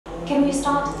Can we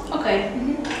start? Okay.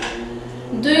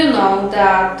 Do you know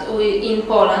that in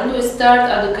Poland we start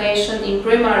education in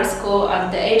primary school at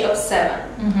the age of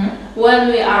 7? When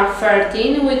we are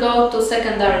 13 we go to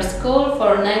secondary school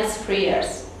for next 3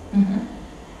 years.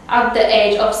 At the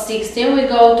age of 16 we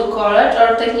go to college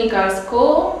or technical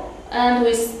school and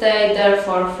we stay there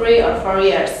for 3 or 4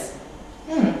 years.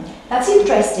 That's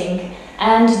interesting.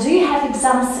 And do you have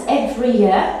exams every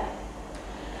year?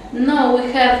 No, we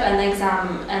have an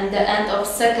exam at the end of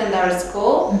secondary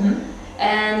school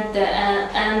and the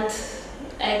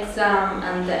exam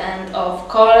at the end of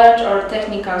college or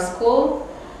technical school.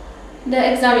 The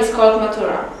exam is called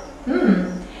matura.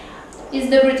 Is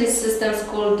the British system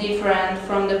school different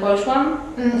from the Polish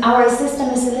one? Our system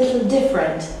is a little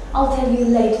different. I'll tell you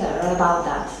later about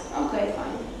that.